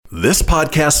This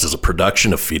podcast is a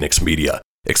production of Phoenix Media.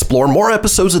 Explore more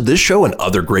episodes of this show and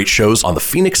other great shows on the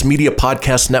Phoenix Media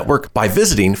Podcast Network by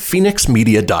visiting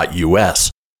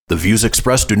phoenixmedia.us. The views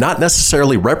expressed do not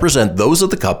necessarily represent those of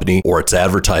the company or its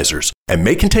advertisers and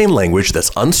may contain language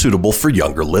that's unsuitable for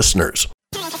younger listeners.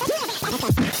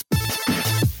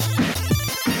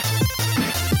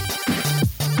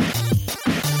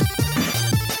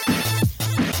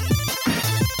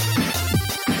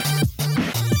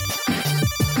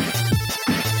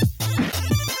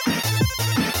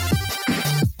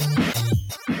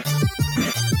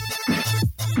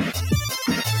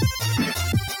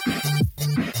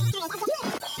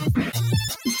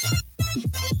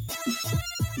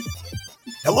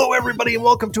 Hello, everybody, and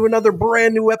welcome to another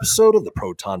brand new episode of the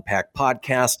Proton Pack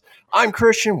Podcast. I'm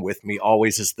Christian. With me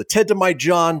always is the Ted to my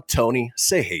John, Tony.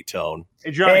 Say hey, Tone.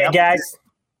 Hey, John. Hey, guys.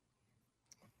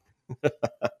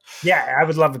 Yeah, I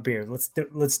would love a beer. Let's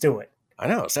do it. I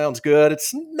know. Sounds good.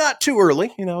 It's not too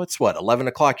early. You know, it's what, 11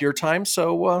 o'clock your time?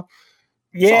 So,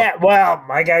 yeah, well,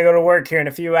 I got to go to work here in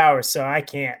a few hours, so I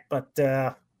can't. But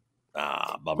bummer.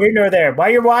 Here nor there.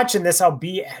 While you're watching this, I'll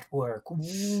be at work.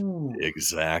 Ooh.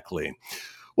 Exactly.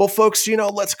 Well, folks,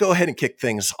 let's go ahead and kick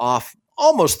things off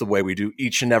almost the way we do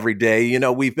each and every day.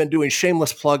 We've been doing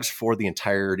shameless plugs for the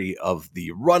entirety of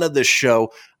the run of this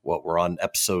show. We're on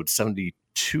episode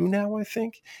 72 now, I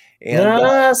think.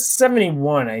 And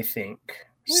 71, I think.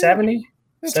 70?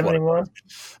 71?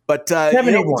 But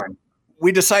 71.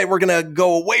 We decided we're going to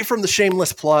go away from the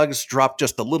shameless plugs, drop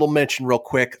just a little mention real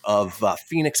quick of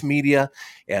Phoenix Media,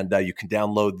 and you can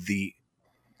download the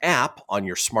app on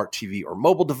your smart TV or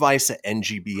mobile device at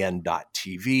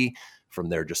ngbn.tv. From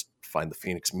there, just find the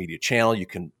Phoenix Media channel. You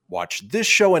can watch this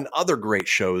show and other great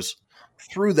shows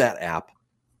through that app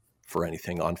for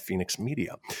anything on Phoenix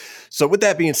Media. So with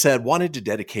that being said, wanted to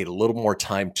dedicate a little more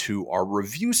time to our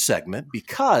review segment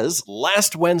because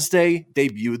last Wednesday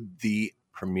debuted the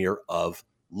premiere of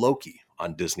Loki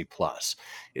on Disney Plus.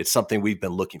 It's something we've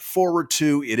been looking forward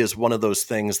to. It is one of those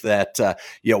things that,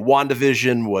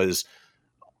 WandaVision was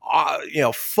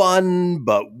fun,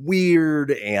 but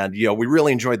weird. And, we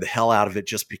really enjoyed the hell out of it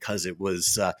just because it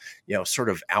was, sort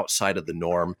of outside of the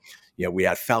norm. We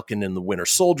had Falcon and the Winter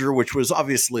Soldier, which was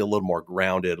obviously a little more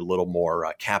grounded, a little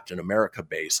more Captain America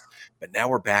based. But now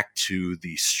we're back to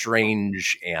the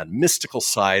strange and mystical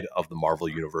side of the Marvel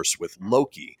Universe with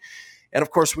Loki. And of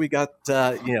course, we got,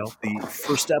 the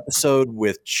first episode,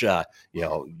 which,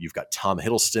 you've got Tom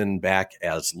Hiddleston back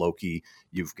as Loki.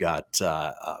 You've got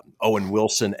Owen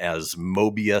Wilson as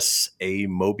Mobius A.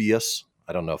 Mobius.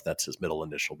 I don't know if that's his middle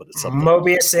initial, but it's something.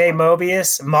 Mobius A.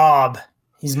 Mobius. Mob.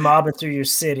 He's mobbing through your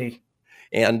city.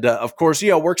 And, of course,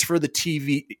 works for the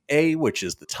TVA, which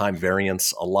is the Time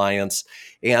Variance Alliance.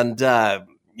 And,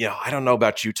 I don't know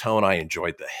about you, Tone. I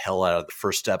enjoyed the hell out of the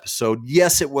first episode.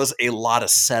 Yes, it was a lot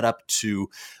of setup to,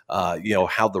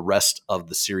 how the rest of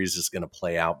the series is going to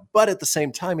play out. But at the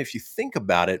same time, if you think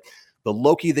about it, the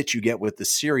Loki that you get with the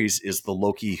series is the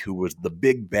Loki who was the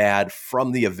big bad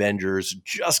from the Avengers,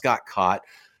 just got caught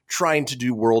trying to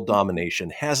do world domination,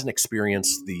 hasn't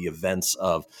experienced the events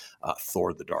of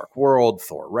Thor: The Dark World,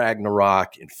 Thor: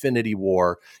 Ragnarok, Infinity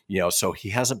War, so he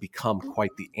hasn't become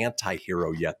quite the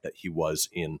anti-hero yet that he was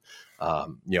in,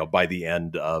 by the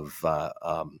end of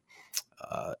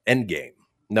Endgame.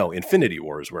 No, Infinity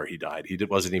War is where he died. He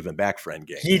wasn't even back for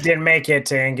Endgame. He didn't make it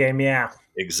to Endgame, yeah.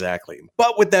 Exactly.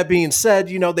 But with that being said,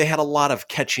 they had a lot of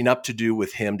catching up to do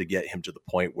with him to get him to the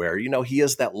point where, he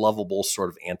is that lovable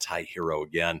sort of anti-hero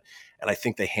again. And I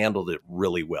think they handled it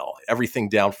really well. Everything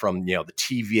down from, the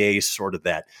TVA, sort of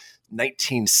that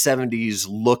 1970s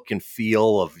look and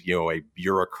feel of, a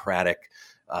bureaucratic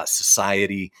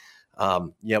society,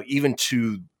 even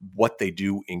to what they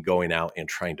do in going out and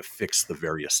trying to fix the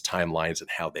various timelines and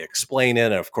how they explain it.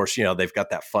 And of course, they've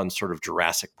got that fun sort of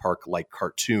Jurassic Park-like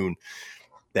cartoon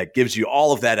that gives you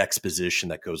all of that exposition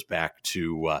that goes back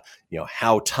to,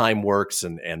 how time works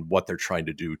and what they're trying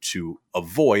to do to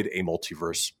avoid a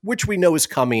multiverse, which we know is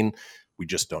coming. We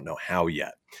just don't know how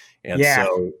yet. And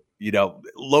so,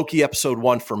 Loki episode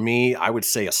 1 for me, I would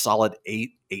say a solid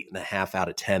 8.5 out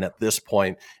of 10 at this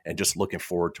point, and just looking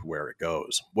forward to where it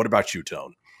goes. What about you,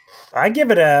 Tone? I'm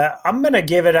going to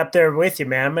give it up there with you,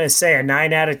 man. I'm going to say a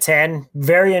 9 out of 10.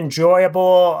 Very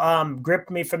enjoyable. Gripped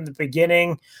me from the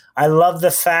beginning. I love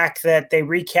the fact that they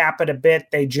recap it a bit.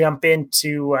 They jump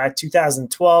into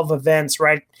 2012 events,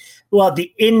 right? Well,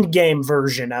 the in-game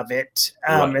version of it,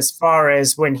 right. As far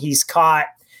as when he's caught,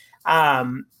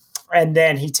 and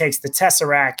then he takes the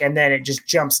Tesseract, and then it just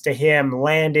jumps to him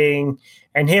landing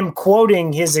and him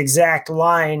quoting his exact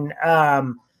line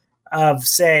of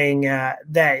saying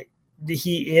that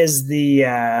he is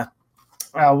the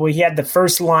he had the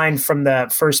first line from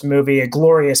the first movie, "A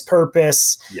Glorious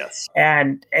Purpose." Yes.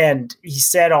 And he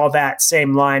said all that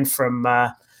same line from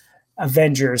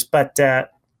Avengers, but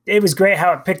it was great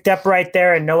how it picked up right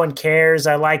there, and no one cares.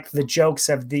 I like the jokes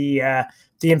of the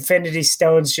Infinity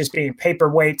Stones just being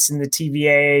paperweights in the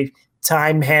TVA.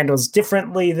 Time handles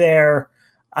differently there.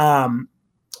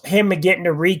 Him getting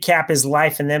to recap his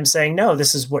life and them saying, no,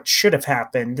 this is what should have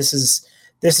happened. This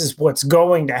is what's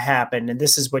going to happen. And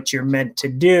this is what you're meant to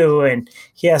do. And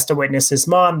he has to witness his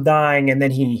mom dying. And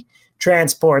then he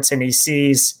transports and he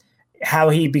sees how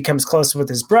he becomes close with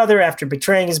his brother after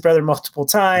betraying his brother multiple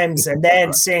times, and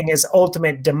then seeing his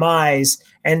ultimate demise,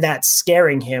 and that's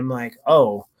scaring him like,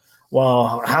 oh,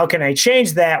 well, how can I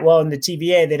change that? Well, in the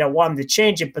TVA, they don't want him to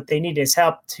change it, but they need his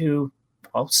help to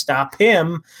stop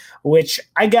him, which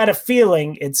I got a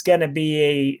feeling it's going to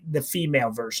be the female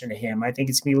version of him. I think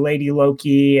it's going to be Lady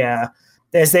Loki,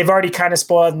 as they've already kind of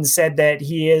spoiled and said that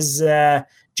he is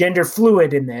gender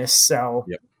fluid in this. So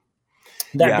yep.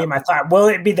 That'd be my thought. Will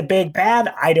it be the big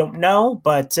bad? I don't know,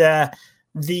 but the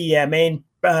main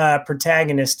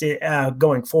protagonist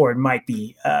going forward might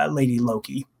be Lady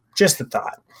Loki. Just a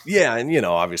thought. Yeah, and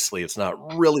obviously it's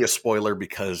not really a spoiler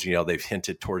because they've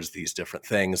hinted towards these different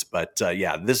things, but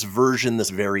this version, this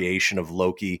variation of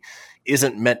Loki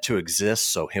isn't meant to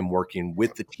exist. So him working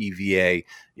with the TVA,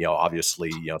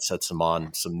 obviously, sets him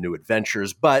on some new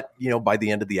adventures. But by the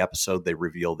end of the episode, they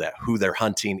reveal that who they're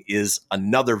hunting is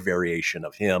another variation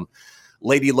of him.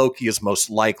 Lady Loki is most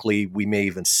likely. We may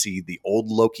even see the old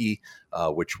Loki,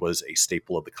 which was a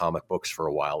staple of the comic books for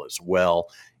a while as well.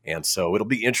 And so it'll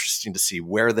be interesting to see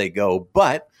where they go.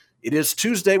 But it is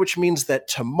Tuesday, which means that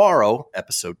tomorrow,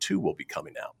 episode 2 will be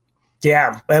coming out.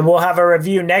 Yeah, and we'll have a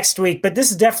review next week. But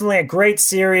this is definitely a great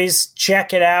series.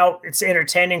 Check it out. It's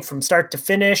entertaining from start to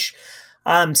finish.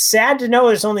 Sad to know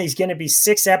there's only going to be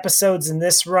 6 episodes in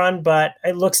this run, but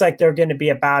it looks like they're going to be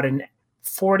about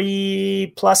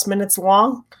 40-plus minutes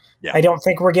long. Yeah. I don't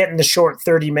think we're getting the short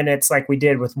 30 minutes like we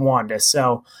did with Wanda.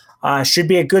 So should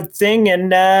be a good thing.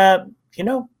 And,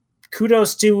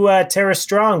 kudos to Tara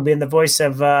Strong being the voice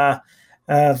of the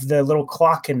little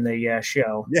clock in the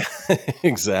show. Yeah,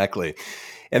 exactly.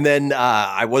 And then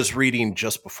I was reading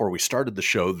just before we started the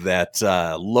show that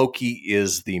Loki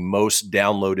is the most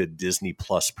downloaded Disney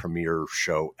Plus premiere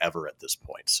show ever at this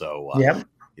point. So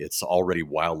it's already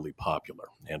wildly popular,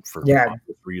 and for obvious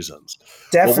reasons.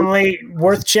 Definitely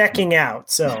worth checking out.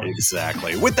 So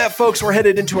exactly. With that, folks, we're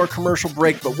headed into our commercial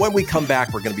break, but when we come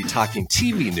back, we're going to be talking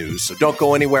TV news. So don't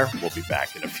go anywhere. We'll be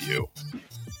back in a few.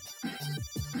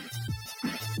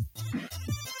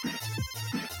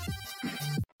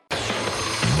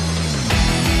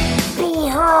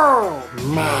 Behold,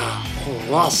 my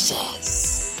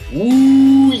precious.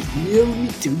 Ooh, yeah, let me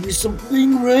tell you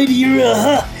something right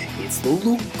here. It's the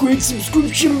Loot Crate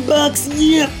subscription box,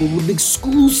 full of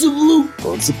exclusive loot,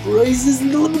 fun surprises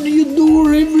delivered to your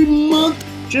door every month.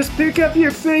 Just pick up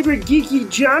your favorite geeky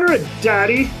genre,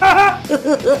 Daddy.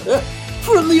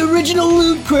 From the original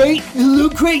Loot Crate, the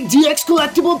Loot Crate DX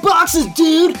collectible boxes,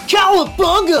 dude!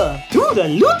 Cowabunga! To the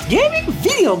Loot Gaming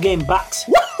video game box.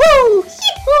 Woohoo!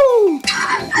 Yee-hoo! Loot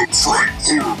Crate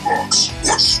Horror Box.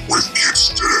 What's with kids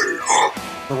today, huh?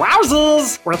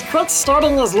 Wowzers! With crates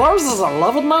starting as low as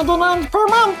 $11.99 per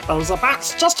month, there's a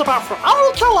box just about for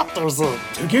all collectors.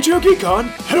 To get your geek on,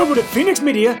 head over to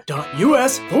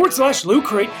phoenixmedia.us/Loot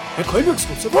Crate and claim your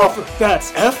exclusive offer.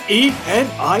 That's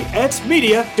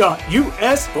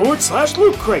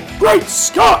FENIXmedia.us/Loot Crate. Great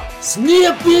Scott!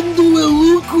 Snap into a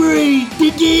Loot Crate,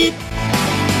 dig it?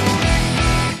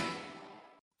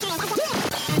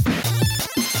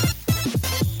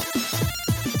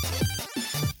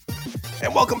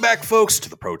 And welcome back, folks,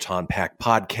 to the Proton Pack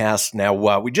Podcast.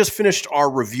 Now, we just finished our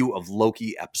review of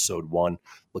Loki Episode 1.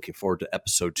 Looking forward to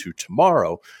Episode 2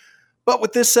 tomorrow. But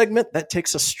with this segment, that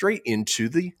takes us straight into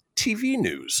the TV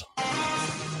news.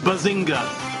 Bazinga!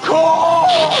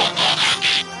 Oh!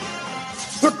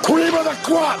 The cream of the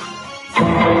crop!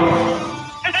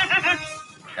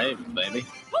 Hey, baby.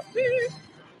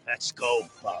 Let's go,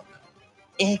 Bug.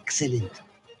 Excellent.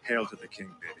 Hail to the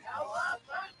king, baby.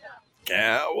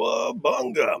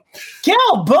 Cowabunga.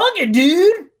 Cowabunga,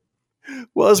 dude!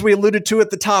 Well, as we alluded to at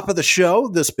the top of the show,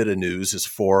 this bit of news is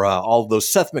for all those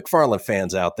Seth MacFarlane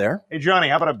fans out there. Hey, Johnny,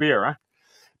 how about a beer, huh?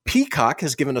 Peacock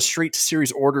has given a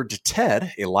straight-to-series order to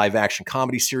Ted, a live-action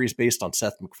comedy series based on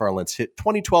Seth MacFarlane's hit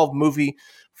 2012 movie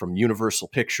from Universal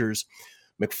Pictures.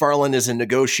 MacFarlane is in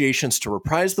negotiations to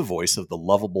reprise the voice of the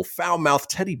lovable foul-mouthed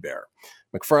teddy bear.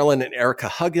 McFarlane and Erica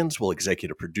Huggins will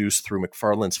executive produce through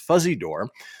McFarlane's Fuzzy Door.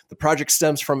 The project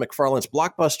stems from McFarlane's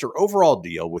blockbuster overall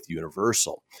deal with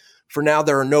Universal. For now,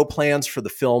 there are no plans for the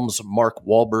film's Mark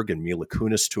Wahlberg and Mila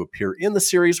Kunis to appear in the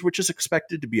series, which is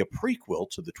expected to be a prequel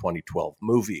to the 2012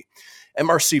 movie.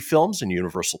 MRC Films and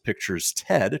Universal Pictures'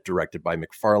 Ted, directed by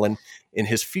McFarlane, in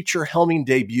his feature helming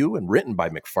debut and written by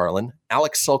McFarlane,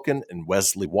 Alex Sulkin and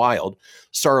Wesley Wild,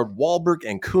 starred Wahlberg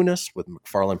and Kunis, with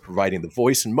McFarlane providing the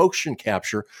voice and motion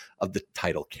capture of the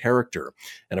title character.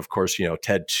 And of course,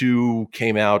 Ted 2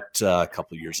 came out a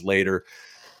couple of years later.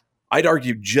 I'd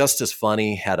argue just as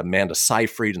funny, had Amanda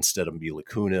Seyfried instead of Mila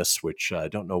Kunis, which I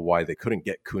don't know why they couldn't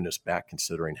get Kunis back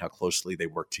considering how closely they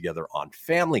worked together on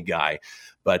Family Guy.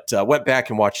 But went back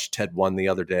and watched Ted 1 the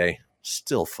other day.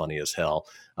 Still funny as hell.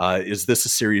 Is this a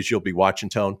series you'll be watching,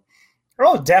 Tone?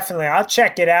 Oh, definitely. I'll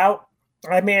check it out.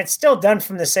 I mean, it's still done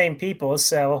from the same people,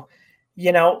 so,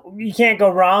 you can't go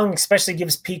wrong, especially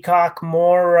gives Peacock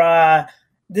more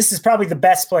this is probably the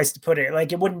best place to put it.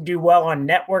 Like, it wouldn't do well on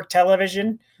network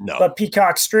television, but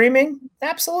Peacock streaming,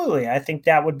 absolutely. I think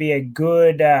that would be a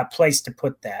good place to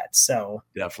put that. So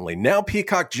definitely. Now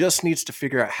Peacock just needs to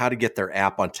figure out how to get their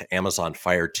app onto Amazon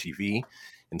Fire TV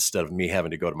instead of me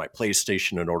having to go to my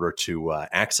PlayStation in order to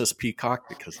access Peacock,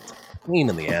 because it's a pain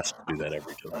in the ass to do that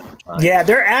every time. Yeah,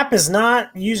 their app is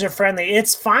not user-friendly.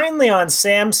 It's finally on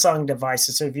Samsung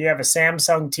devices. So if you have a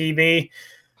Samsung TV,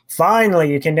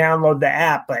 finally, you can download the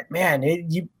app, but man,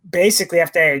 you basically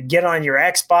have to get on your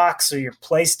Xbox or your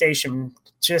PlayStation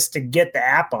just to get the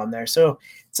app on there. So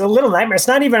it's a little nightmare. It's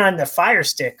not even on the Fire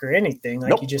Stick or anything,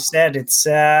 like you just said. It's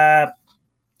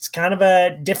kind of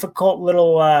a difficult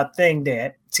little thing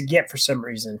to get for some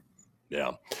reason.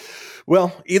 Yeah.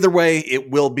 Well, either way, it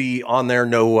will be on there.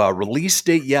 No release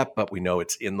date yet, but we know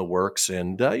it's in the works.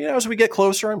 And, as we get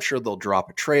closer, I'm sure they'll drop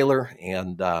a trailer,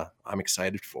 and I'm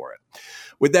excited for it.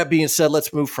 With that being said,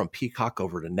 let's move from Peacock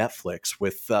over to Netflix.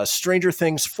 With Stranger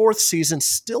Things' 4th season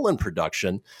still in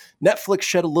production, Netflix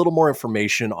shed a little more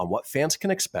information on what fans can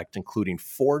expect, including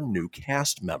 4 new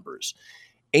cast members.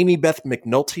 Amy Beth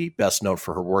McNulty, best known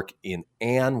for her work in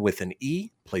Anne with an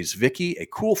E, plays Vicky, a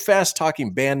cool,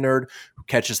 fast-talking band nerd who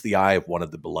catches the eye of one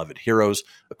of the beloved heroes.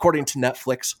 According to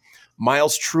Netflix,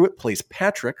 Miles Truitt plays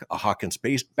Patrick, a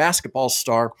Hawkins-based basketball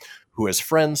star who has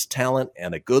friends, talent,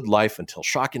 and a good life until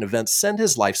shocking events send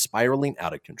his life spiraling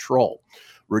out of control.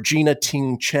 Regina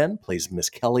Ting Chen plays Miss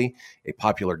Kelly, a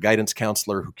popular guidance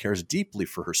counselor who cares deeply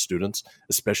for her students,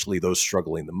 especially those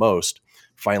struggling the most.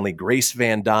 Finally, Grace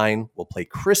Van Dyne will play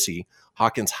Chrissy,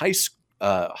 Hawkins High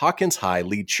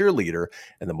lead cheerleader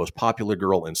and the most popular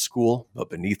girl in school, but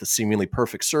beneath a seemingly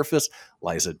perfect surface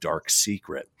lies a dark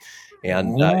secret.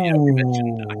 And we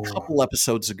mentioned a couple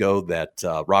episodes ago that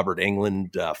Robert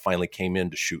Englund finally came in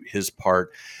to shoot his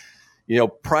part.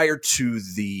 Prior to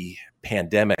the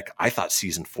pandemic, I thought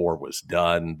season 4 was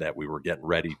done, that we were getting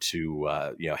ready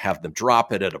to, have them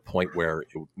drop it at a point where it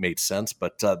made sense,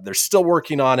 but they're still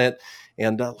working on it.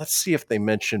 And let's see if they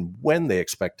mention when they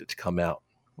expect it to come out.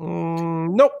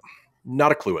 Nope.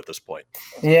 Not a clue at this point.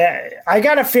 Yeah, I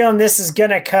got a feeling this is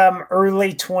going to come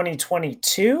early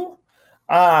 2022.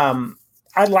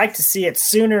 I'd like to see it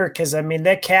sooner because,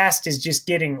 that cast is just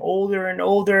getting older and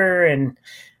older, and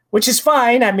which is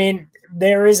fine.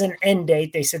 There is an end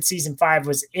date. They said season 5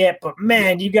 was it, but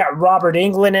man, you got Robert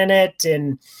Englund in it,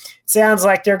 and it sounds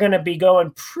like they're going to be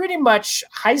going pretty much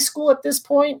high school at this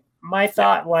point. My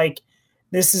thought,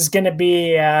 this is going to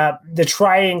be the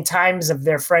trying times of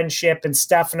their friendship and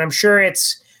stuff, and I'm sure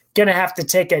it's going to have to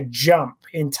take a jump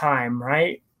in time,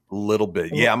 right? A little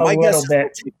bit. Yeah, my guess is it'll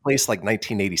take place like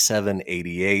 1987,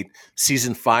 88.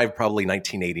 Season 5, probably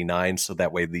 1989, so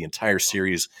that way the entire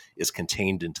series is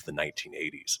contained into the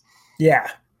 1980s. Yeah.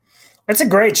 It's a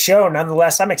great show,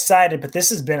 nonetheless. I'm excited, but this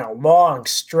has been a long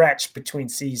stretch between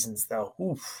seasons, though.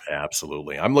 Oof.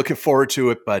 Absolutely. I'm looking forward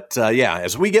to it, but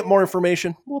as we get more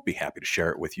information, we'll be happy to share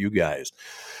it with you guys.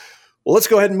 Well, let's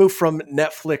go ahead and move from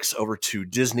Netflix over to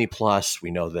Disney Plus.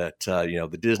 We know that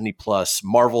the Disney Plus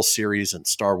Marvel series and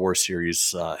Star Wars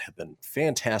series have been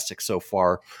fantastic so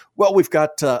far. Well, we've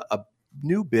got a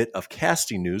new bit of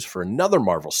casting news for another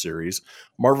Marvel series.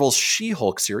 Marvel's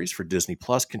She-Hulk series for Disney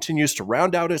Plus continues to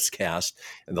round out its cast,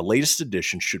 and the latest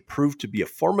edition should prove to be a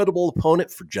formidable opponent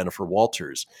for Jennifer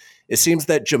Walters. It seems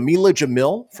that Jamila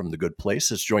Jamil from The Good Place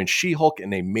has joined She-Hulk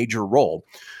in a major role,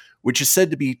 which is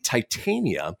said to be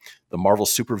Titania, the Marvel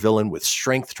supervillain with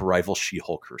strength to rival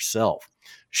She-Hulk herself.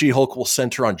 She-Hulk will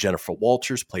center on Jennifer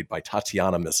Walters, played by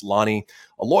Tatiana Maslany,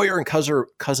 a lawyer and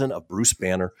cousin of Bruce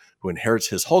Banner, who inherits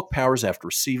his Hulk powers after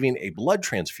receiving a blood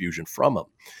transfusion from him.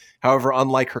 However,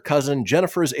 unlike her cousin,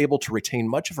 Jennifer is able to retain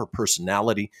much of her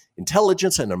personality,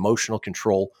 intelligence, and emotional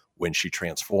control when she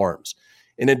transforms.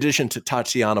 In addition to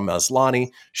Tatiana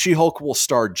Maslany, She-Hulk will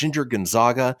star Ginger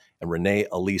Gonzaga and Renee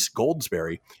Elise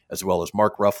Goldsberry, as well as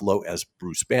Mark Ruffalo as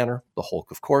Bruce Banner, the Hulk,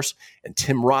 of course, and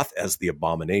Tim Roth as the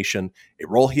Abomination, a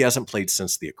role he hasn't played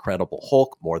since The Incredible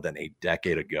Hulk more than a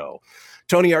decade ago.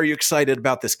 Tony, are you excited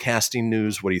about this casting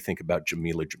news? What do you think about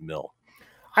Jamila Jamil?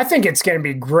 I think it's going to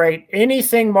be great.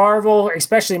 Anything Marvel,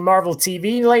 especially Marvel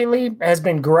TV lately, has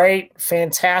been great,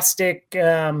 fantastic.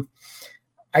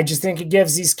 I just think it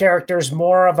gives these characters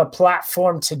more of a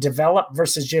platform to develop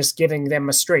versus just giving them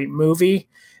a straight movie.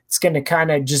 It's going to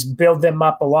kind of just build them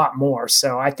up a lot more.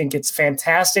 So I think it's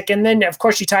fantastic. And then, of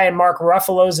course, you tie in Mark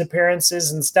Ruffalo's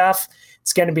appearances and stuff.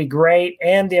 It's going to be great.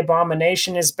 And the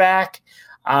Abomination is back.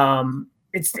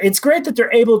 It's great that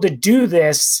they're able to do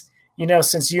this,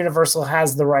 since Universal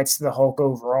has the rights to the Hulk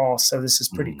overall. So this is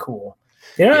pretty cool.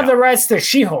 They don't have the rights to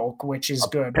She-Hulk, which is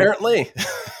good. Apparently.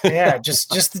 Yeah, just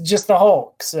the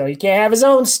Hulk. So he can't have his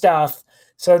own stuff.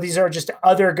 So these are just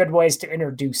other good ways to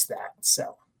introduce that.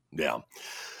 So yeah.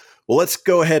 Well, let's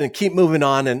go ahead and keep moving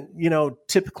on. And,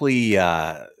 typically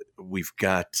we've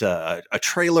got a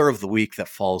trailer of the week that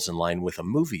falls in line with a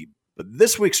movie. But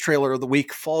this week's trailer of the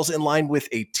week falls in line with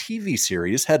a TV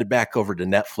series headed back over to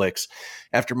Netflix.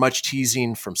 After much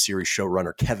teasing from series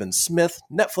showrunner Kevin Smith,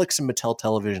 Netflix and Mattel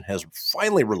Television has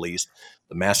finally released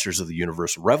the Masters of the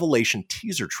Universe Revelation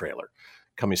teaser trailer.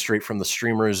 Coming straight from the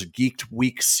streamer's Geeked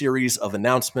Week series of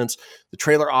announcements, the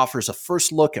trailer offers a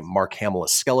first look at Mark Hamill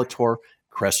as Skeletor,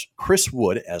 Chris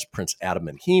Wood as Prince Adam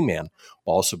and He-Man,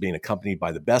 while also being accompanied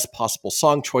by the best possible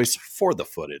song choice for the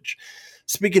footage.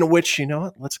 Speaking of which, you know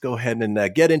what? Let's go ahead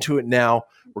and get into it now.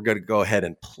 We're going to go ahead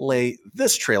and play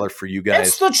this trailer for you guys.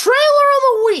 It's the trailer of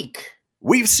the week.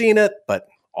 We've seen it, but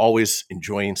always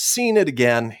enjoying seeing it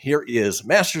again. Here is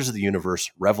Masters of the Universe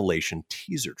Revelation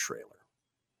teaser trailer.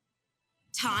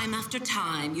 Time after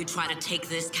time, you try to take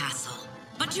this castle,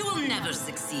 but you will never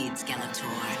succeed,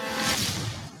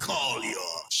 Skeletor. Call your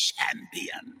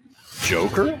champion.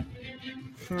 Joker?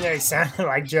 Yeah, he sounded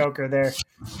like Joker there.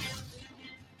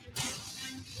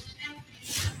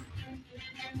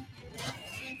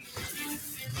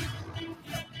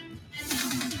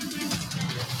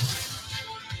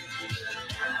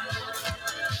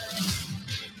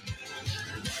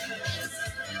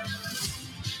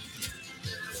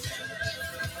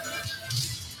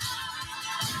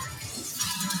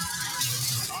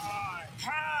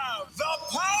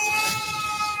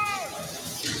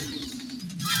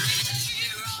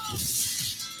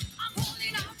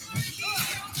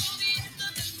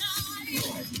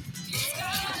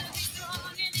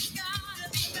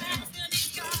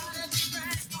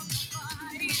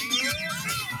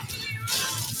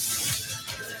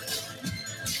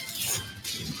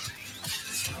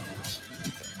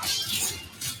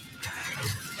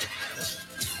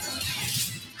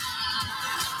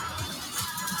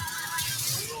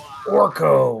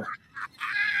 Orko.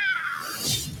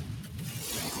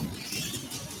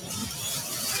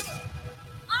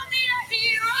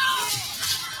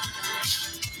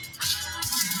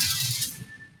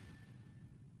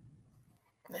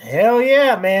 Hell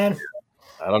yeah, man.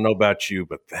 I don't know about you,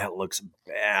 but that looks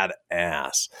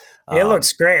badass. It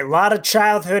looks great. A lot of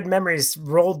childhood memories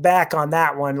rolled back on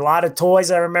that one. A lot of toys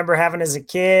I remember having as a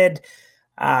kid.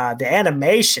 The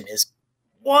animation is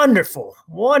wonderful.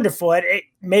 It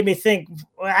made me think,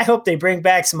 I hope they bring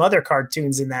back some other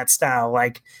cartoons in that style,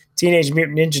 like Teenage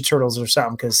Mutant Ninja Turtles or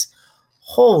something, because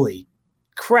holy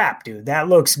crap, dude, that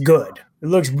looks good. It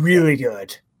looks really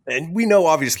good. And we know,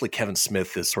 obviously, Kevin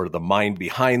Smith is sort of the mind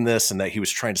behind this and that he was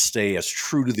trying to stay as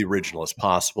true to the original as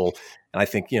possible. And I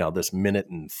think, this minute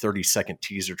and 30-second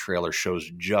teaser trailer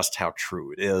shows just how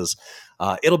true it is.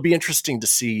 It'll be interesting to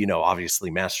see, obviously,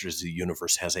 Masters of the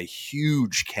Universe has a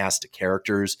huge cast of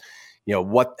characters.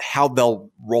 How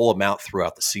they'll roll them out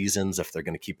throughout the seasons, if they're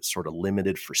going to keep it sort of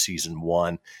limited for season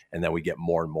one, and then we get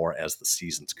more and more as the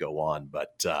seasons go on.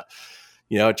 But,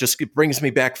 it brings me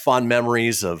back fond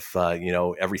memories of,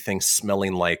 everything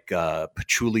smelling like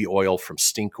patchouli oil from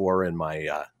Stinkor in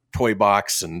my toy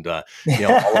box and, all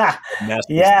of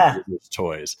yeah,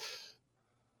 toys.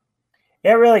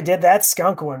 It really did. That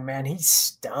skunk one, man. He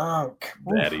stunk.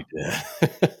 That he did.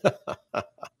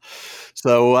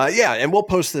 So, and we'll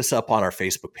post this up on our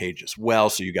Facebook page as well,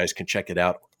 so you guys can check it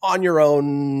out on your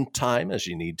own time as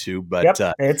you need to. But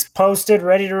it's posted,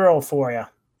 ready to roll for you.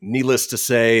 Needless to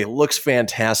say, looks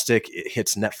fantastic. It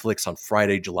hits Netflix on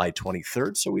Friday, July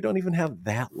 23rd, so we don't even have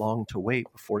that long to wait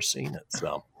before seeing it.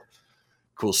 So,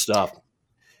 cool stuff.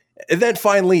 And then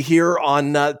finally here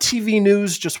on TV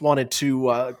news, just wanted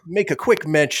to make a quick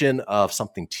mention of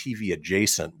something TV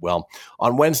adjacent. Well,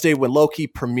 on Wednesday when Loki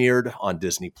premiered on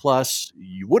Disney+,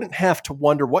 you wouldn't have to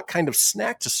wonder what kind of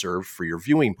snack to serve for your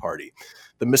viewing party.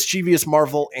 The mischievous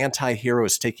Marvel anti-hero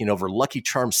is taking over Lucky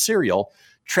Charms cereal,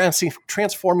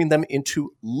 transforming them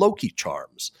into Loki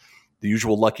Charms. The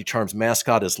usual Lucky Charms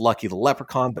mascot is Lucky the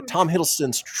Leprechaun, but Tom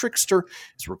Hiddleston's Trickster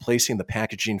is replacing the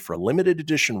packaging for a limited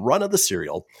edition run of the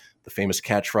cereal. The famous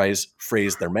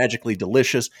catchphrase, "They're magically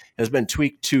delicious," has been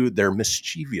tweaked to "They're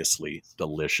mischievously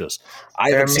delicious."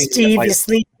 They're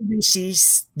mischievously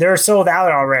delicious. They're sold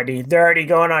out already. They're already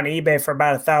going on eBay for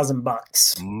about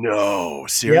 $1,000. No,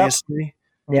 seriously?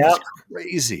 Yep. That's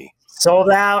crazy.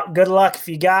 Sold out. Good luck if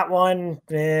you got one,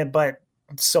 but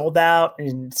sold out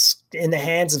and in the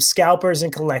hands of scalpers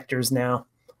and collectors now.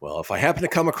 Well, if I happen to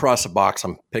come across a box,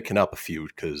 I'm picking up a few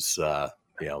because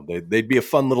they'd be a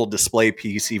fun little display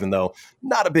piece, even though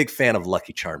not a big fan of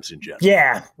Lucky Charms in general.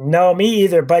 Yeah, no, me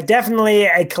either, but definitely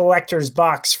a collector's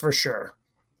box for sure.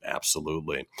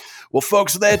 Absolutely. Well,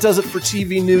 folks, that does it for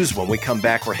TV news. When we come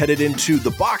back, we're headed into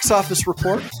the box office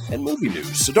report and movie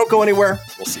news. So don't go anywhere.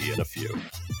 We'll see you in a few.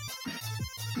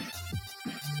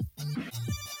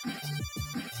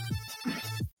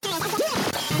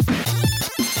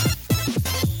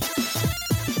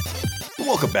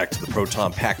 Welcome back to the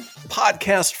Proton Pack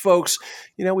podcast, folks.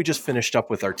 We just finished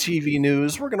up with our TV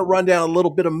news. We're going to run down a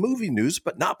little bit of movie news,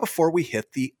 but not before we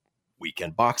hit the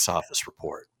weekend box office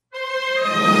report.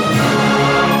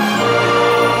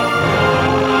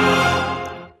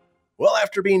 Well,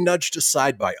 after being nudged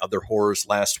aside by other horrors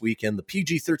last weekend, the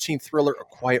PG-13 thriller A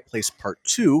Quiet Place Part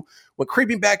 2 went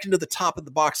creeping back into the top of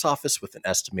the box office with an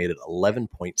estimated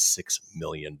 $11.6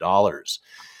 million.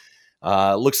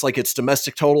 Looks like its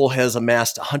domestic total has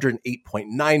amassed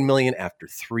 $108.9 million after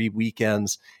 3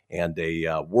 weekends and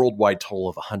a worldwide total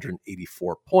of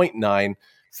 $184.9.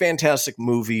 Fantastic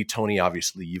movie. Tony,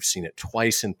 obviously, you've seen it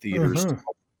twice in theaters to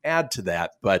add to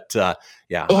that. But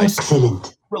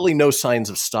Excellent. Really no signs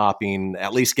of stopping,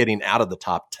 at least getting out of the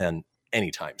top 10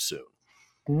 anytime soon.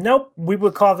 Nope, we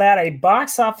would call that a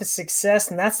box office success,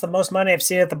 and that's the most money I've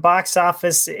seen at the box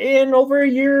office in over a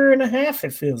year and a half,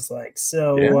 it feels like.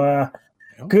 So,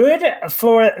 good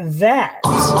for that.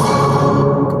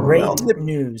 Great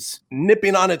news.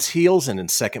 Nipping on its heels and in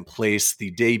second place,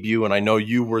 the debut, and I know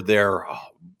you were there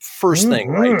first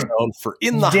thing, right, Tone, for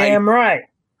In the Heights. Damn right.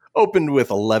 Opened with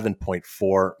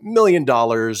 $11.4 million.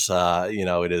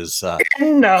 It is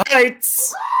In the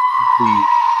Heights.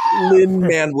 The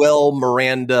Lin-Manuel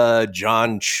Miranda,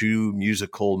 John Chu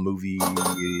musical movie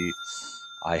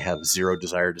I have zero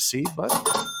desire to see, but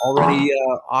already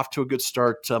off to a good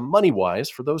start money-wise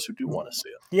for those who do want to see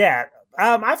it. Yeah.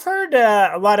 I've heard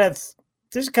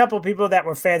there's a couple of people that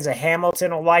were fans of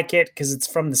Hamilton will like it because it's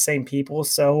from the same people.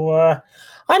 So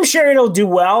I'm sure it'll do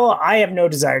well. I have no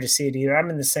desire to see it either. I'm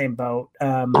in the same boat.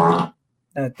 That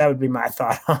would be my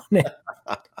thought on it.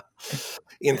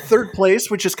 In third place,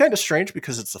 which is kind of strange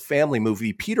because it's a family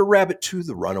movie, Peter Rabbit 2: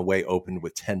 The Runaway opened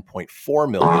with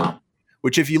 $10.4 million,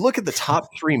 which if you look at the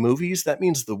top 3 movies, that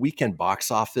means the weekend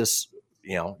box office,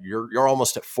 you're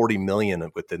almost at $40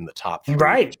 million within the top 3.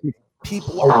 Right.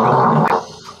 People are going,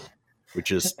 which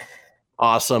is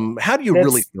awesome. How do you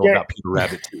really feel about Peter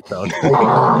Rabbit 2, Tone?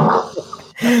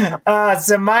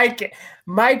 So Mike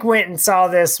went and saw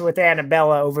this with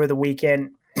Annabella over the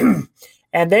weekend.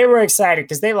 And they were excited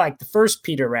because they liked the first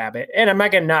Peter Rabbit. And I'm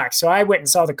not going to knock. So I went and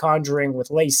saw The Conjuring with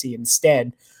Lacey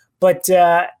instead. But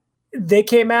they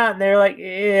came out and they were like,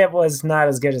 it was not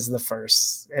as good as the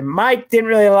first. And Mike didn't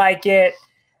really like it.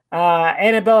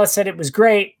 Annabella said it was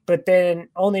great, but then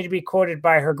only to be quoted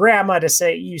by her grandma to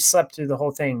say, you slept through the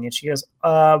whole thing. And she goes,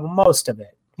 most of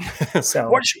it. So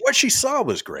what she saw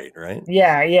was great, right?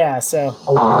 Yeah. So...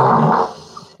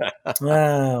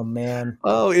 Oh, man.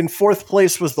 Oh, in fourth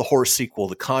place was the horror sequel,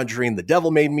 The Conjuring, The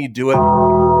Devil Made Me Do It.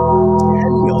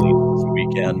 $10 million this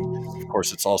weekend. Of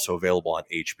course, it's also available on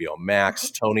HBO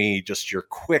Max. Tony, just your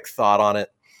quick thought on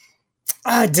it.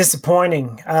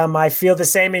 Disappointing. I feel the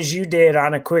same as you did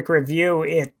on a quick review.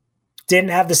 It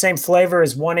didn't have the same flavor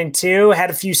as 1 and 2.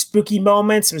 Had a few spooky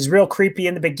moments. It was real creepy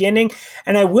in the beginning.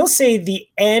 And I will say the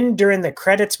end during the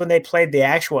credits when they played the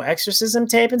actual exorcism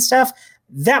tape and stuff,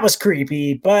 that was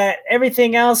creepy, but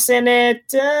everything else in it,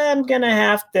 I'm going to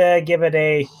have to give it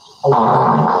it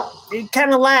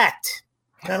kind of lacked.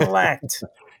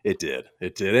 It did.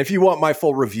 If you want my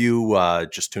full review,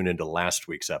 just tune into last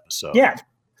week's episode. Yeah.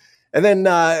 And then,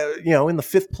 in the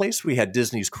fifth place, we had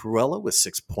Disney's Cruella with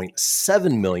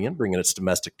 $6.7 million, bringing its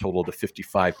domestic total to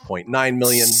 $55.9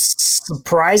 million.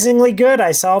 Surprisingly good.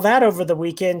 I saw that over the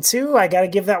weekend, too. I got to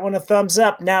give that one a thumbs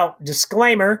up. Now,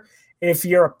 disclaimer, if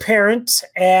you're a parent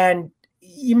and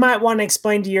you might want to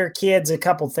explain to your kids a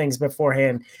couple things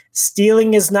beforehand.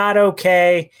 Stealing is not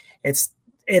okay.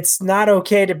 It's not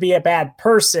okay to be a bad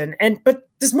person. But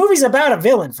this movie's about a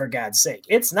villain, for God's sake.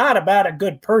 It's not about a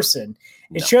good person.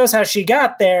 It shows how she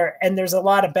got there, and there's a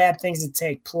lot of bad things that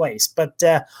take place. But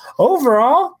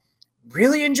overall,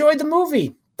 really enjoyed the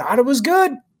movie. Thought it was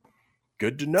good.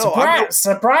 Good to know.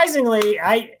 Surprisingly,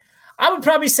 I would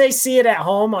probably say see it at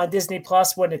home on Disney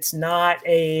Plus when it's not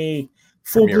a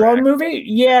full-blown movie.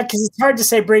 Yeah, because it's hard to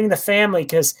say bring the family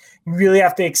because you really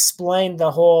have to explain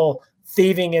the whole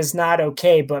thieving is not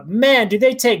okay. But, man, do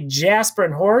they take Jasper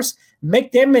and Horace,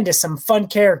 make them into some fun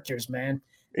characters, man.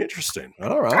 Interesting.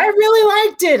 All right. I really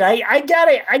liked it.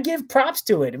 I give props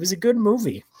to it. It was a good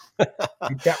movie.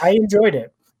 I enjoyed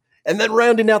it. And then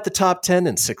rounding out the top 10,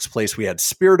 in sixth place, we had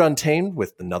Spirit Untamed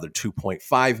with another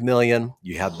 $2.5 million.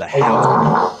 You had The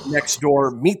House Next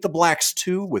Door, Meet the Blacks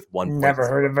 2 with Never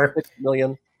heard of her. $1.6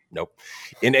 million. Nope.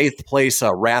 In eighth place,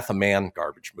 Wrath of Man,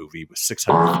 garbage movie with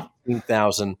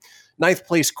 $615,000. Ninth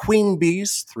place, Queen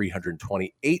Bees,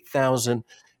 $328,000.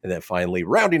 And then finally,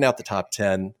 rounding out the top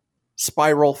 10,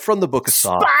 Spiral from the Book of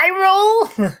Saw.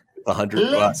 Spiral?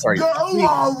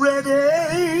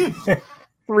 already!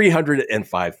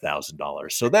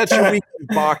 $305,000. So that's your weekend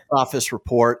box office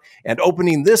report. And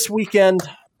opening this weekend,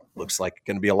 looks like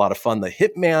going to be a lot of fun. The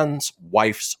Hitman's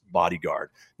Wife's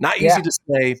Bodyguard. Not easy to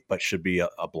say, but should be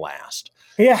a blast.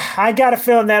 Yeah, I got a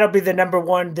feeling that'll be the number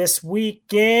one this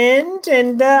weekend.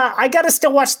 And I got to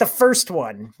still watch the first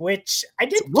one, which I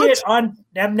did get on.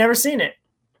 I've never seen it.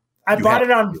 I bought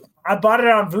it on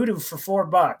Vudu for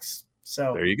 $4.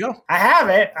 So there you go. I have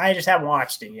it. I just haven't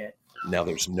watched it yet. Now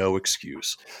there's no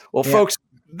excuse. Well, folks,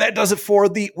 that does it for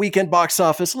the weekend box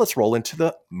office. Let's roll into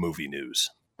the movie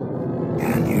news.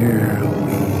 And here we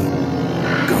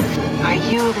go. Are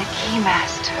you the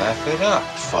Keymaster? Laugh it up,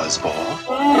 fuzzball.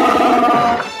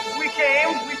 We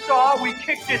came, we saw, we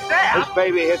kicked its ass. This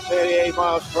baby hits 88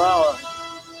 miles per hour.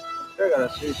 You're going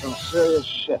to see some serious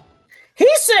shit. He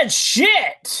said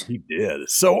shit. He did.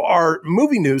 So our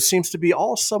movie news seems to be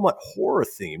all somewhat horror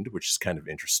themed, which is kind of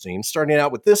interesting. Starting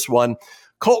out with this one,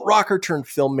 cult rocker turned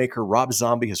filmmaker Rob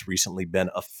Zombie has recently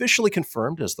been officially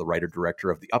confirmed as the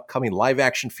writer-director of the upcoming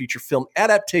live-action feature film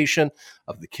adaptation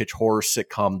of the kitsch horror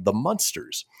sitcom The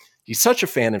Munsters. He's such a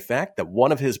fan, in fact, that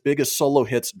one of his biggest solo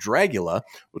hits, Dragula,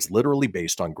 was literally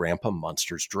based on Grandpa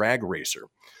Munster's drag racer.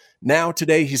 Now,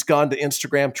 today, he's gone to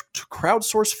Instagram to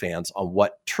crowdsource fans on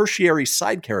what tertiary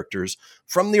side characters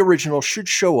from the original should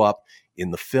show up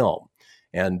in the film.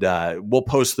 And we'll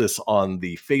post this on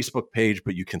the Facebook page,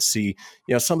 but you can see,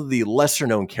 some of the lesser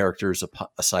known characters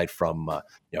aside from,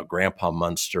 Grandpa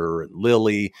Munster and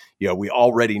Lily. We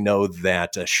already know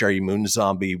that Sherry Moon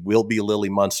Zombie will be Lily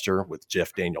Munster with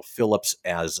Jeff Daniel Phillips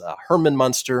as Herman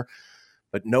Munster.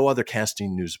 But no other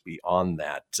casting news beyond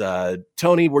that.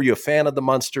 Tony, were you a fan of the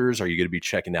Munsters? Are you going to be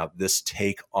checking out this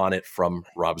take on it from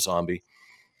Rob Zombie?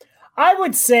 I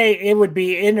would say it would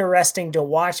be interesting to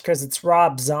watch because it's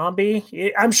Rob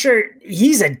Zombie. I'm sure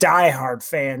he's a diehard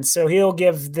fan, so he'll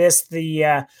give this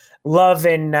the love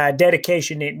and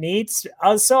dedication it needs.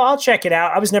 So I'll check it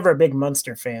out. I was never a big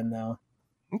Munster fan, though.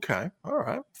 Okay. All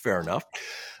right. Fair enough.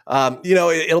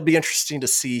 It'll be interesting to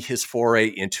see his foray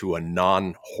into a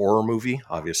non-horror movie.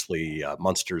 Obviously,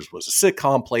 Munsters was a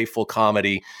sitcom, playful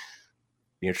comedy.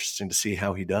 Be interesting to see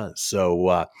how he does.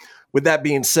 So with that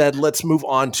being said, let's move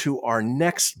on to our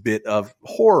next bit of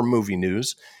horror movie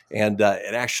news. And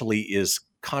it actually is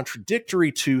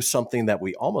contradictory to something that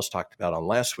we almost talked about on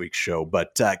last week's show.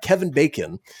 But Kevin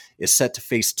Bacon is set to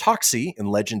face Toxie in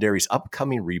Legendary's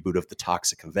upcoming reboot of The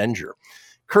Toxic Avenger.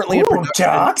 Currently in production.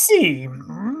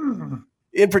 Toxie.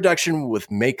 In production with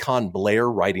Macon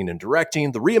Blair writing and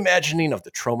directing, the reimagining of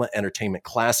the Troma Entertainment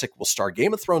classic will star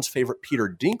Game of Thrones favorite Peter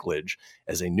Dinklage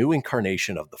as a new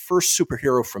incarnation of the first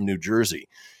superhero from New Jersey.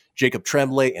 Jacob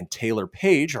Tremblay and Taylor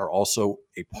Page are also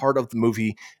a part of the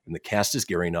movie, and the cast is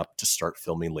gearing up to start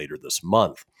filming later this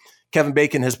month. Kevin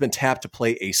Bacon has been tapped to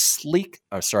play a slick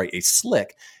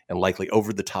and likely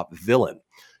over-the-top villain.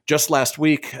 Just last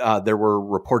week, there were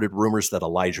reported rumors that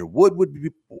Elijah Wood would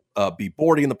be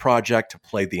boarding the project to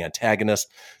play the antagonist,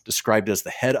 described as the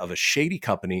head of a shady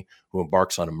company who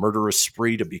embarks on a murderous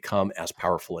spree to become as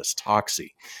powerful as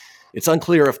Toxie. It's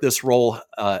unclear if this role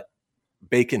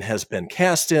Bacon has been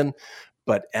cast in,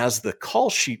 but as the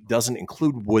call sheet doesn't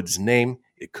include Wood's name,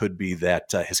 it could be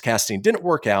that his casting didn't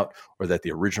work out or that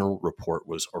the original report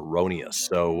was erroneous.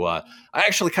 So I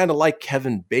actually kind of like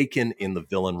Kevin Bacon in the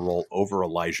villain role over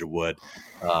Elijah Wood.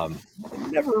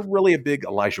 Never really a big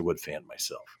Elijah Wood fan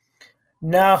myself.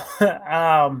 No,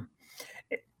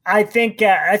 I think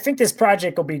this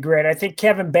project will be great. I think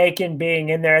Kevin Bacon being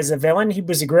in there as a villain, he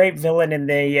was a great villain in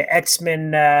the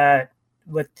X-Men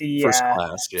with the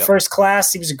First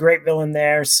Class. He was a great villain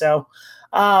there. So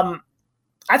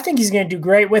I think he's going to do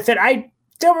great with it. I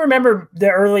don't remember the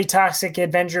early Toxic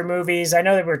Avenger movies. I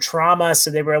know they were Trauma,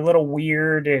 so they were a little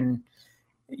weird and,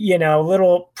 you know, a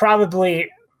little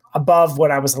probably above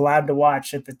what I was allowed to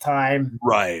watch at the time.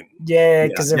 Right. Yeah,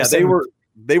 because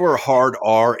they were hard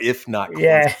R, if not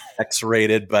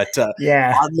X-rated, but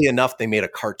oddly enough, they made a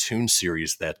cartoon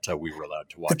series that we were allowed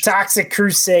to watch. The Toxic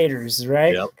Crusaders,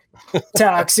 right? Yep.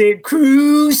 Toxic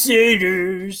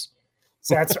Crusaders.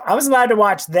 So I was allowed to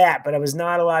watch that, but I was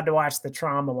not allowed to watch the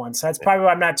Trauma one. So that's probably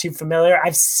why I'm not too familiar.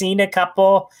 I've seen a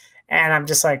couple, and I'm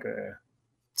just like,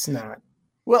 it's not.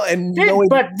 Well, and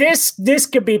but this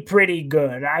could be pretty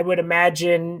good. I would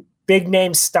imagine big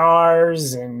name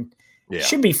stars, and it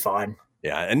should be fun.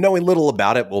 Yeah, and knowing little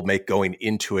about it will make going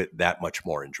into it that much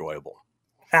more enjoyable.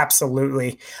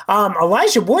 Absolutely.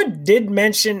 Elijah Wood did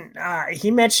mention,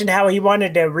 he mentioned how he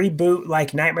wanted to reboot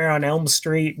like Nightmare on Elm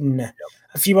Street and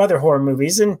a few other horror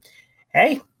movies. And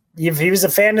hey, if he was a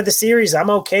fan of the series, I'm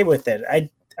okay with it. I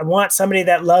want somebody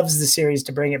that loves the series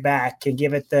to bring it back and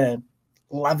give it the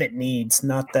love it needs,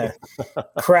 not the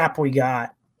crap we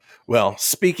got. Well,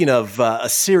 speaking of a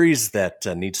series that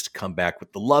needs to come back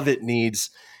with the love it needs,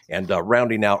 and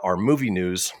rounding out our movie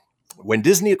news, when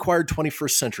Disney acquired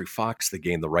 21st Century Fox, they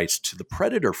gained the rights to the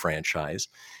Predator franchise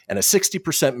and a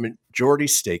 60% majority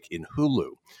stake in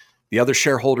Hulu. The other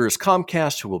shareholder is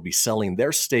Comcast, who will be selling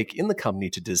their stake in the company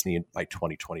to Disney by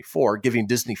 2024, giving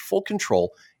Disney full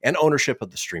control and ownership of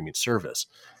the streaming service.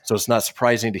 So it's not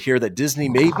surprising to hear that Disney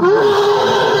may be...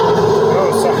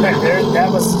 Oh, sorry. That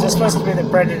was just supposed to be the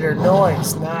Predator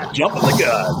noise, not... Jumping the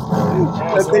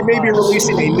gun. That they may be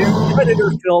releasing a new Predator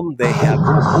film. They have...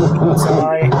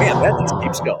 Sorry. Man, that just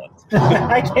keeps going.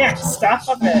 I can't stop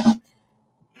it.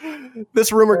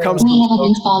 This rumor comes... We have a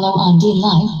new follow on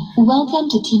D-Live. Welcome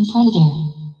to Team Predator.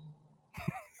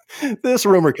 This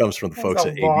rumor comes from the folks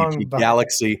at AVP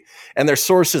Galaxy, and their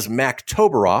source is Mac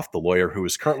Toberoff, the lawyer who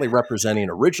is currently representing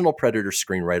original Predator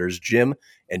screenwriters Jim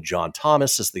and John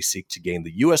Thomas as they seek to gain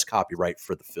the U.S. copyright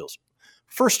for the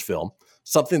first film,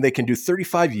 something they can do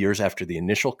 35 years after the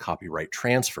initial copyright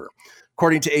transfer.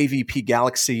 According to AVP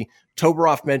Galaxy,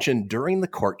 Toberoff mentioned during the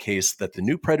court case that the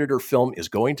new Predator film is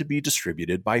going to be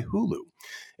distributed by Hulu.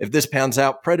 If this pans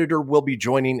out, Predator will be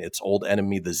joining its old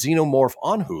enemy, the Xenomorph,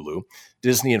 on Hulu.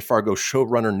 Disney and Fargo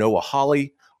showrunner Noah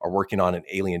Hawley are working on an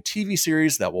Alien TV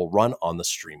series that will run on the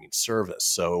streaming service.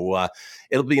 So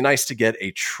it'll be nice to get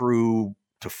a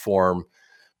true-to-form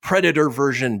Predator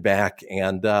version back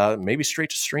and maybe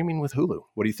straight to streaming with Hulu.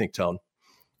 What do you think, Tone?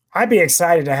 I'd be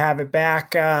excited to have it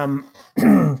back.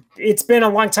 It's been a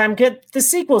long time. The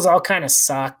sequels all kind of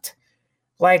sucked.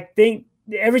 Like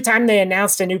every time they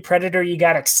announced a new Predator, you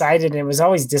got excited, and it was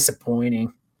always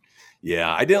disappointing. Yeah,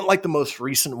 I didn't like the most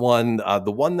recent one.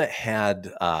 The one that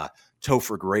had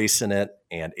Topher Grace in it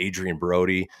and Adrian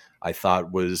Brody, I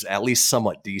thought was at least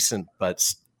somewhat decent, but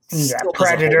still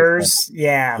Predators,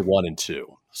 yeah, 1 and 2.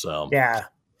 So yeah.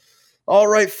 All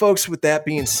right, folks, with that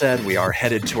being said, we are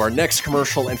headed to our next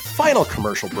commercial and final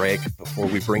commercial break before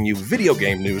we bring you video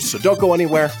game news. So don't go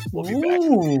anywhere. We'll be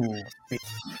back.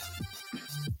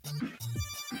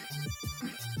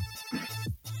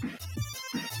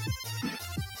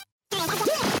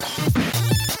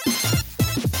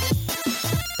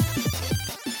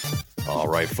 All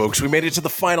right, folks, we made it to the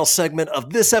final segment of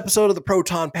this episode of the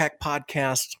Proton Pack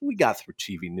Podcast. We got through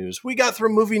TV news. We got through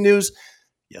movie news.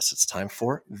 Yes, it's time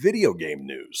for video game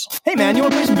news. Hey, man, you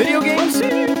want to play some video games?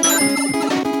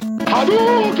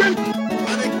 Hadouken!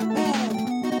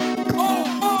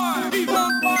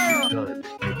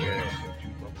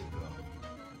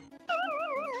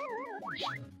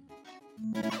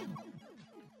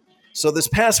 So this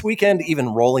past weekend, even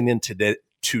rolling into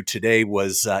today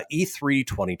was E3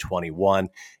 2021.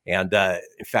 And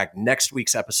in fact, next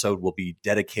week's episode will be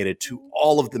dedicated to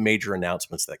all of the major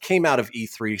announcements that came out of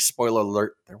E3. Spoiler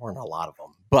alert, there weren't a lot of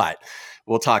them, but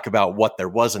we'll talk about what there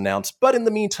was announced. But in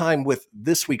the meantime, with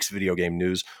this week's video game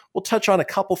news, we'll touch on a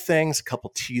couple things, a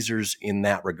couple teasers in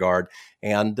that regard,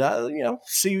 and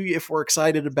see if we're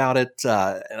excited about it.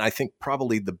 And I think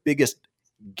probably the biggest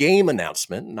game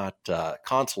announcement, not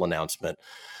console announcement,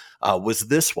 was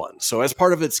this one. So as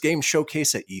part of its game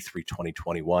showcase at E3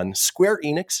 2021, Square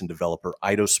Enix and developer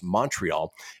Eidos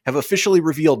Montreal have officially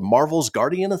revealed Marvel's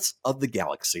Guardians of the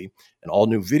Galaxy, an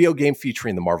all-new video game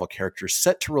featuring the Marvel characters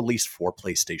set to release for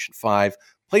PlayStation 5,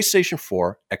 PlayStation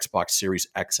 4, Xbox Series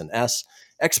X and S,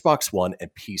 Xbox One, and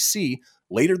PC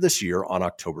later this year on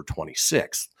October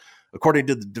 26th. According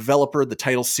to the developer, the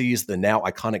title sees the now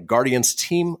iconic Guardians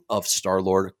team of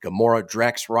Star-Lord, Gamora,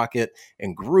 Drax, Rocket,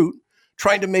 and Groot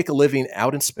trying to make a living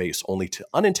out in space only to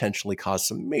unintentionally cause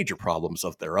some major problems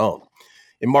of their own.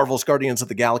 In Marvel's Guardians of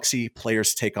the Galaxy,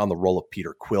 players take on the role of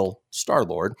Peter Quill,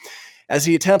 Star-Lord, as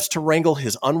he attempts to wrangle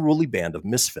his unruly band of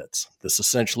misfits. This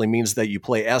essentially means that you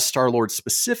play as Star-Lord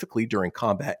specifically during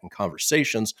combat and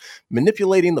conversations,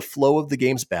 manipulating the flow of the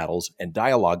game's battles and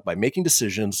dialogue by making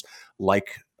decisions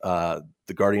like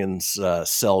the Guardians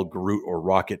sell Groot or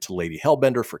Rocket to Lady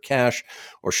Hellbender for cash,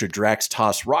 or should Drax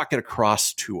toss Rocket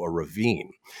across to a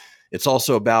ravine. It's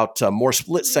also about more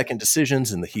split-second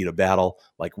decisions in the heat of battle,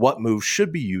 like what moves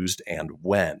should be used and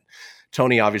when.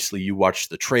 Tony, obviously you watched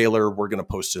the trailer. We're going to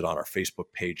post it on our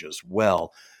Facebook page as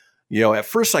well. You know, at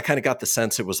first I kind of got the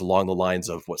sense it was along the lines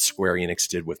of what Square Enix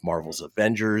did with Marvel's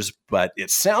Avengers, but it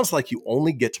sounds like you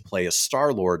only get to play as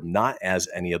Star-Lord, not as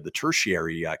any of the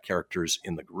tertiary characters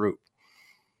in the group.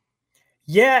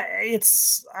 Yeah,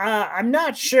 it's I'm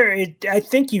not sure. I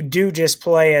think you do just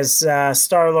play as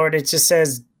Star-Lord. It just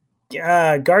says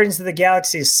Guardians of the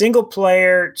Galaxy is single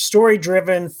player, story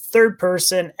driven, third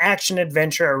person, action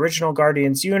adventure, original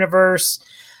Guardians universe.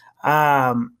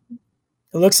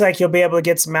 It looks like you'll be able to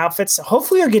get some outfits.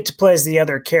 Hopefully you'll get to play as the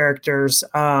other characters.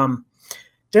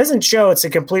 Doesn't show it's a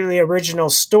completely original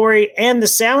story, and the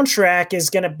soundtrack is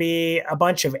going to be a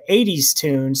bunch of 80s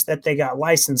tunes that they got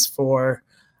licensed for.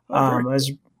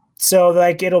 So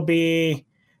like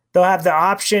they'll have the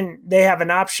option. They have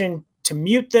an option to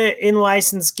mute the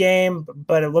in-license game,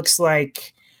 but it looks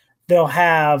like they'll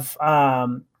have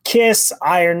Kiss,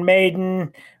 Iron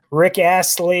Maiden, Rick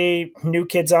Astley, New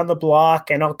Kids on the Block,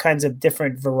 and all kinds of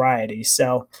different varieties.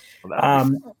 So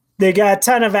they got a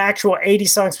ton of actual 80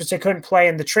 songs, which they couldn't play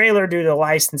in the trailer due to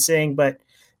licensing, but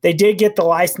they did get the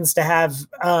license to have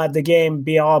the game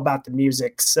be all about the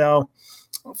music. So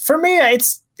for me,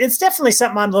 it's definitely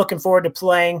something I'm looking forward to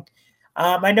playing.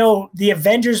 I know the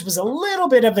Avengers was a little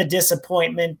bit of a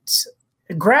disappointment.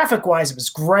 Graphic-wise, it was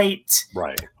great.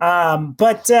 Right.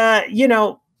 But you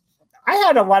know, I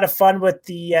had a lot of fun with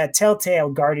the Telltale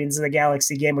Guardians of the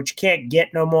Galaxy game, which you can't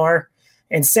get no more.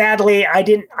 And sadly,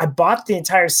 I bought the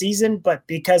entire season, but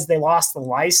because they lost the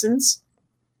license,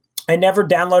 I never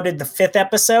downloaded the 5th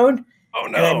episode. Oh,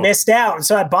 no. And I missed out. And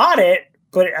so I bought it,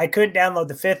 but I couldn't download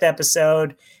the 5th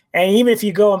episode. And even if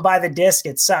you go and buy the disc,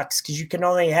 it sucks because you can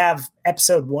only have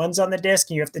episode 1s on the disc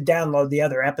and you have to download the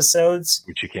other episodes.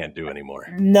 Which you can't do anymore.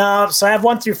 No. So I have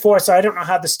 1 through 4. So I don't know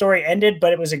how the story ended,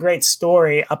 but it was a great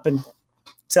story up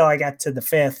until I got to the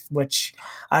 5th, which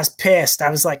I was pissed. I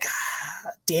was like,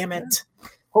 damn it.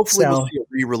 Hopefully we'll see a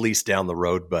re-release down the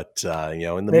road, but you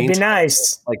know, in the meantime, it'd be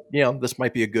nice. Like, you know, this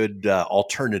might be a good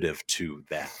alternative to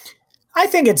that. I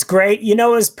think it's great. You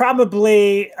know, it was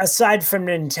probably, aside from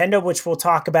Nintendo, which we'll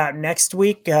talk about next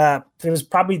week, it was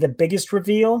probably the biggest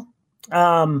reveal.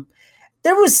 There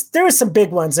was some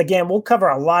big ones. Again, we'll cover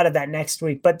a lot of that next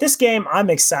week. But this game, I'm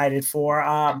excited for.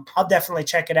 I'll definitely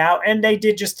check it out. And they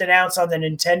did just announce on the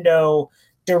Nintendo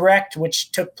Direct,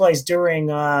 which took place during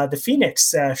the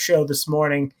Phoenix show this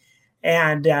morning.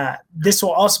 And this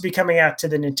will also be coming out to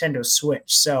the Nintendo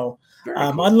Switch. So cool.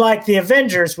 Unlike the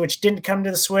Avengers, which didn't come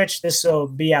to the Switch, this will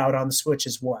be out on the Switch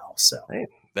as well. So hey,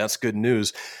 that's good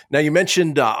news. Now, you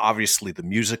mentioned obviously the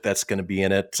music that's going to be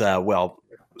in it. Well,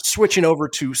 switching over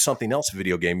to something else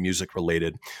video game music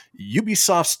related,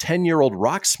 Ubisoft's 10-year-old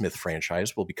Rocksmith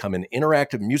franchise will become an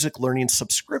interactive music learning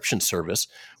subscription service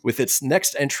with its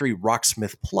next entry,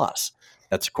 Rocksmith Plus.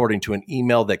 That's according to an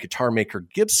email that guitar maker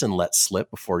Gibson let slip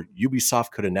before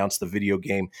Ubisoft could announce the video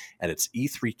game at its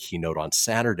E3 keynote on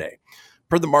Saturday.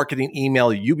 Per the marketing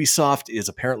email, Ubisoft is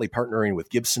apparently partnering with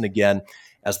Gibson again,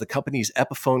 as the company's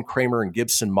Epiphone, Kramer, and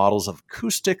Gibson models of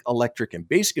acoustic, electric, and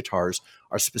bass guitars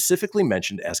are specifically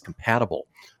mentioned as compatible.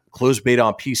 The closed beta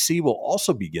on PC will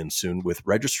also begin soon, with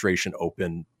registration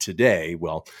open today.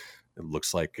 Well, it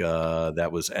looks like that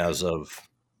was as of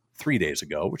 3 days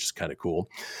ago, which is kind of cool.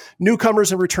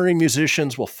 Newcomers and returning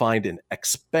musicians will find an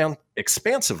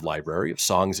expansive library of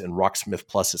songs in Rocksmith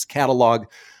Plus's catalog.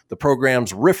 The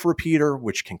program's Riff Repeater,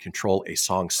 which can control a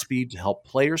song's speed to help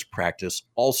players practice,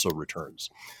 also returns.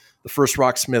 The first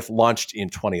Rocksmith launched in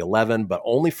 2011, but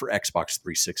only for Xbox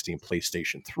 360 and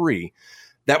PlayStation 3.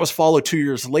 That was followed 2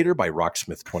 years later by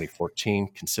Rocksmith 2014,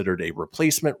 considered a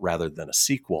replacement rather than a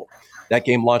sequel. That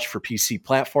game launched for PC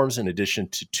platforms in addition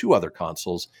to 2 other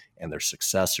consoles and their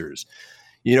successors.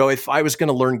 You know, if I was going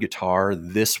to learn guitar,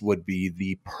 this would be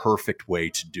the perfect way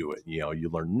to do it. You know, you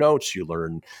learn notes, you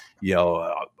learn,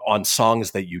 on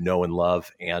songs that you know and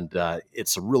love, and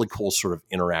it's a really cool sort of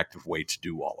interactive way to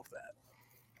do all of that.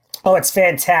 Oh, it's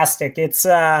fantastic. It's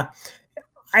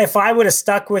if I would have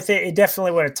stuck with it, it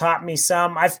definitely would have taught me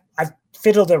some. I've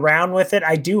fiddled around with it.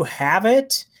 I do have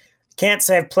it. Can't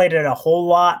say I've played it a whole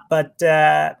lot, but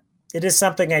it is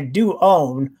something I do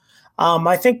own.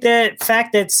 I think the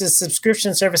fact that it's a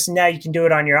subscription service and now you can do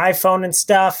it on your iPhone and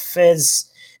stuff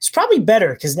it's probably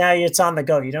better because now it's on the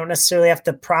go. You don't necessarily have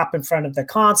to prop in front of the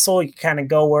console. You kind of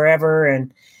go wherever.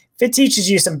 And if it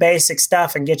teaches you some basic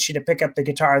stuff and gets you to pick up the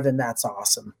guitar, then that's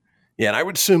awesome. Yeah, and I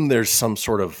would assume there's some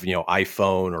sort of,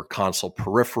 iPhone or console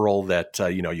peripheral that,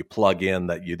 you plug in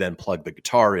that you then plug the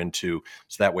guitar into.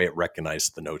 So that way it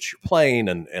recognizes the notes you're playing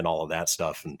and all of that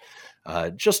stuff.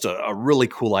 And just a really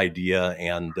cool idea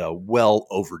and well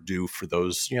overdue for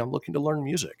those, looking to learn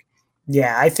music.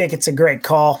 Yeah, I think it's a great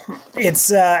call. It's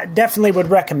definitely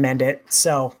would recommend it.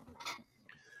 So.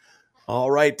 All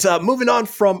right. Moving on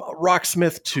from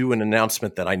Rocksmith to an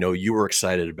announcement that I know you were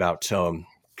excited about,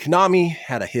 Konami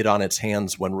had a hit on its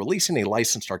hands when releasing a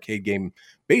licensed arcade game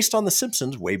based on The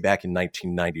Simpsons way back in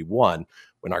 1991,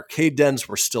 when arcade dens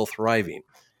were still thriving.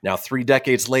 Now, 3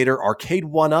 decades later, Arcade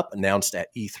 1-Up announced at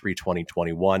E3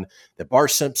 2021 that Bart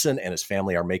Simpson and his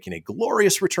family are making a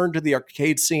glorious return to the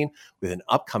arcade scene with an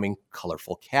upcoming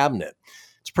colorful cabinet.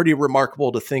 It's pretty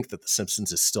remarkable to think that The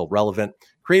Simpsons is still relevant.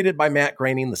 Created by Matt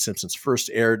Groening, The Simpsons first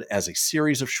aired as a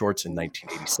series of shorts in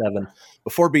 1987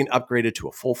 before being upgraded to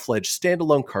a full-fledged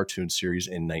standalone cartoon series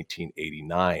in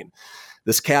 1989.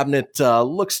 This cabinet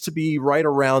looks to be right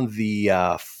around the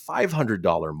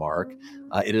 $500 mark.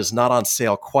 It is not on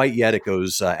sale quite yet. It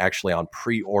goes actually on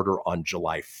pre-order on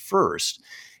July 1st.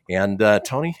 And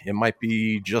Tony, it might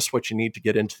be just what you need to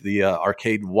get into the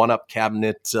Arcade 1-Up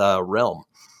cabinet realm.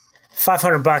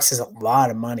 $500 is a lot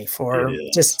of money for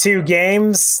just 2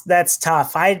 games. That's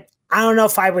tough. I don't know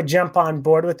if I would jump on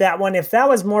board with that one. If that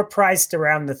was more priced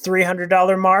around the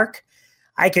 $300 mark,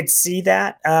 I could see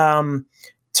that.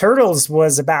 Turtles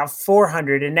was about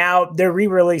 $400, and now they're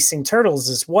re-releasing Turtles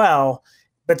as well,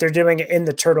 but they're doing it in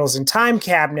the Turtles in Time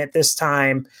cabinet this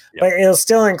time. Yep. But it'll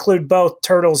still include both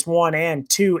Turtles 1 and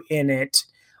 2 in it,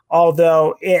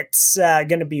 although it's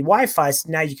going to be Wi-Fi. So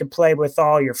now you can play with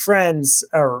all your friends,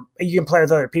 or you can play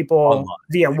with other people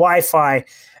via Wi-Fi,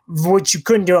 which you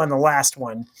couldn't do on the last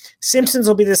one. Simpsons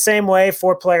will be the same way,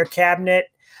 4-player cabinet.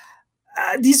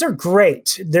 These are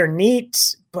great. They're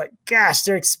neat, but gosh,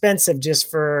 they're expensive just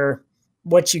for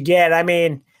what you get. I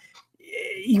mean,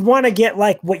 you want to get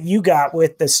like what you got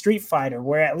with the Street Fighter,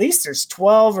 where at least there's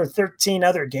 12 or 13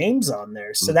 other games on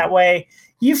there. So that way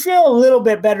you feel a little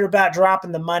bit better about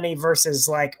dropping the money versus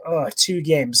like 2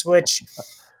 games, which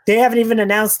they haven't even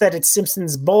announced that it's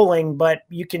Simpsons Bowling, but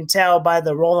you can tell by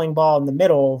the rolling ball in the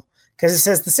middle because it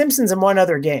says The Simpsons and one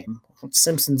other game,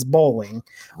 Simpsons Bowling,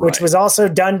 which was also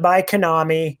done by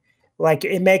Konami. Like,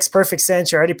 it makes perfect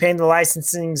sense. You're already paying the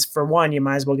licensings for one. You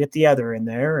might as well get the other in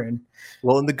there. And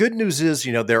the good news is,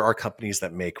 there are companies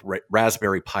that make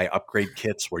Raspberry Pi upgrade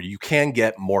kits where you can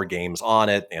get more games on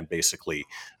it and basically,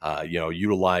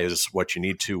 utilize what you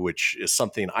need to, which is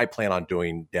something I plan on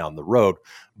doing down the road,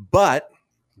 but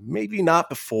maybe not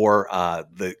before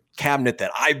the cabinet that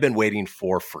I've been waiting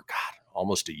for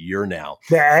almost a year now.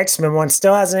 The X-Men one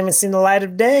still hasn't even seen the light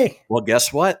of day. Well,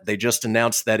 guess what? They just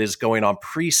announced that is going on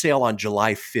pre-sale on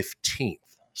July 15th.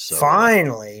 So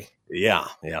finally. Yeah.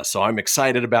 So I'm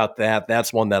excited about that.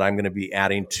 That's one that I'm going to be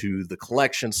adding to the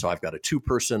collection. So I've got a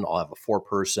 2-person, I'll have a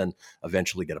 4-person,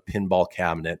 eventually get a pinball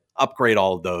cabinet, upgrade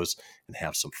all of those, and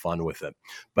have some fun with it.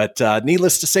 But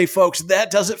needless to say, folks,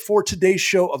 that does it for today's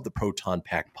show of the Proton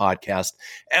Pack Podcast.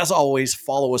 As always,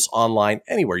 follow us online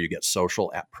anywhere you get social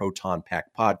at Proton Pack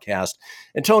Podcast.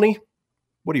 And Tony,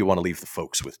 what do you want to leave the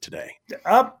folks with today?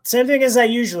 Same thing as I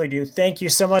usually do. Thank you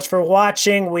so much for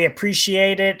watching. We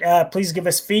appreciate it. Please give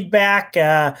us feedback.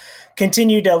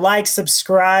 Continue to like,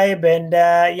 subscribe, and,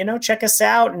 check us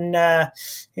out and,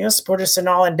 support us in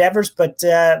all endeavors. But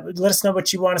let us know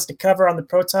what you want us to cover on the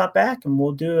Proton Pack, and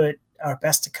we'll do our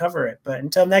best to cover it. But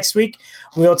until next week,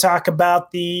 we'll talk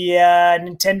about the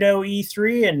Nintendo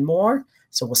E3 and more.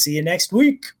 So we'll see you next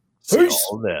week. Peace.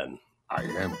 Till then. I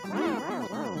am.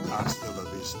 Hasta la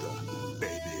vista,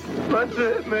 baby. That's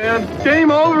it, man.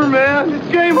 Game over, man. It's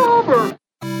game over.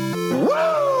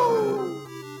 Woo!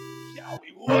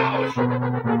 Yowie, wowie.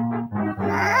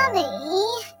 Mommy,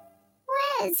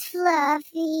 where It's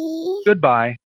Fluffy. Goodbye.